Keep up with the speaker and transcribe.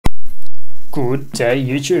Good day,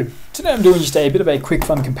 YouTube. Today I'm doing just a bit of a quick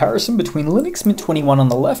fun comparison between Linux Mint 21 on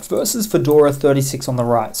the left versus Fedora 36 on the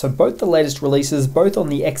right. So both the latest releases, both on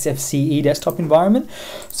the xfce desktop environment.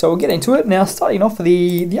 So we'll get into it. Now starting off with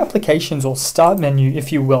the applications or start menu,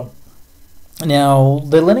 if you will. Now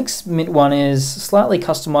the Linux Mint one is slightly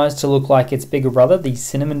customized to look like its bigger brother, the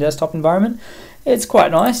Cinnamon desktop environment. It's quite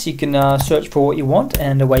nice. You can search for what you want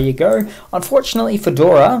and away you go. Unfortunately,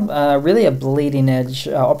 Fedora, really a bleeding edge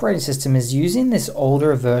operating system, is using this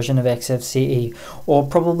older version of xfce, or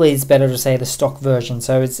probably it's better to say the stock version.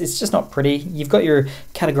 So it's just not pretty. You've got your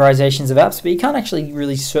categorizations of apps, but you can't actually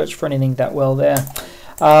really search for anything that well there.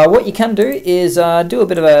 What you can do is do a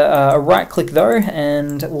bit of a right click though,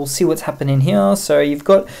 and we'll see what's happening here. So you've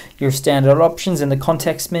got your standard options in the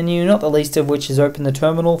context menu, not the least of which is open the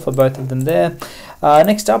terminal for both of them there.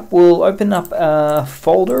 Next up, we'll open up a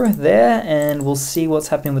folder there and we'll see what's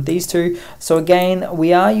happening with these two. So again,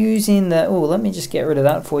 we are using the, let me just get rid of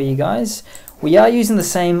that for you guys. We are using the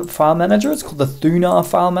same file manager. It's called the Fedora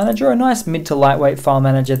file manager, a nice mid to lightweight file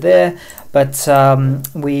manager there, but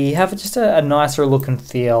we have just a nicer look and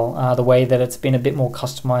feel, the way that it's been a bit more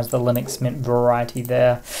customized, the Linux Mint variety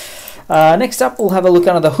there. Next up, we'll have a look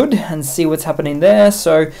under the hood and see what's happening there.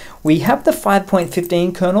 So we have the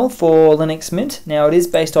 5.15 kernel for Linux Mint. Now it is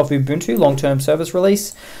based off Ubuntu long-term service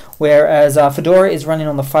release, whereas Fedora is running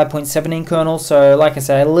on the 5.17 kernel. So like I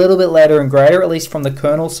say, a little bit later and greater, at least from the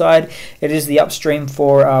kernel side. It is the upstream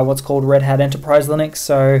for what's called Red Hat Enterprise Linux.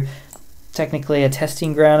 So technically a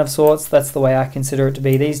testing ground of sorts. That's the way I consider it to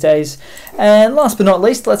be these days. And last but not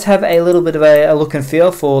least, let's have a little bit of a look and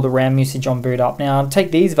feel for the RAM usage on boot up. Now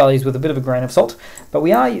take these values with a bit of a grain of salt, but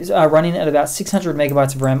we are running at about 600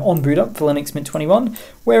 megabytes of RAM on boot up for Linux Mint 21,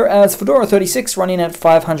 whereas Fedora 36 running at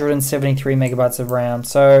 573 megabytes of RAM.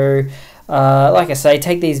 So like I say,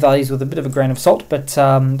 take these values with a bit of a grain of salt, but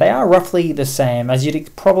they are roughly the same, as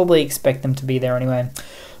you'd probably expect them to be there anyway.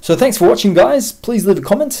 So thanks for watching, guys. Please leave a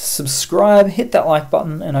comment, subscribe, hit that like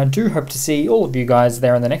button, and I do hope to see all of you guys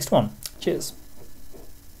there in the next one. Cheers.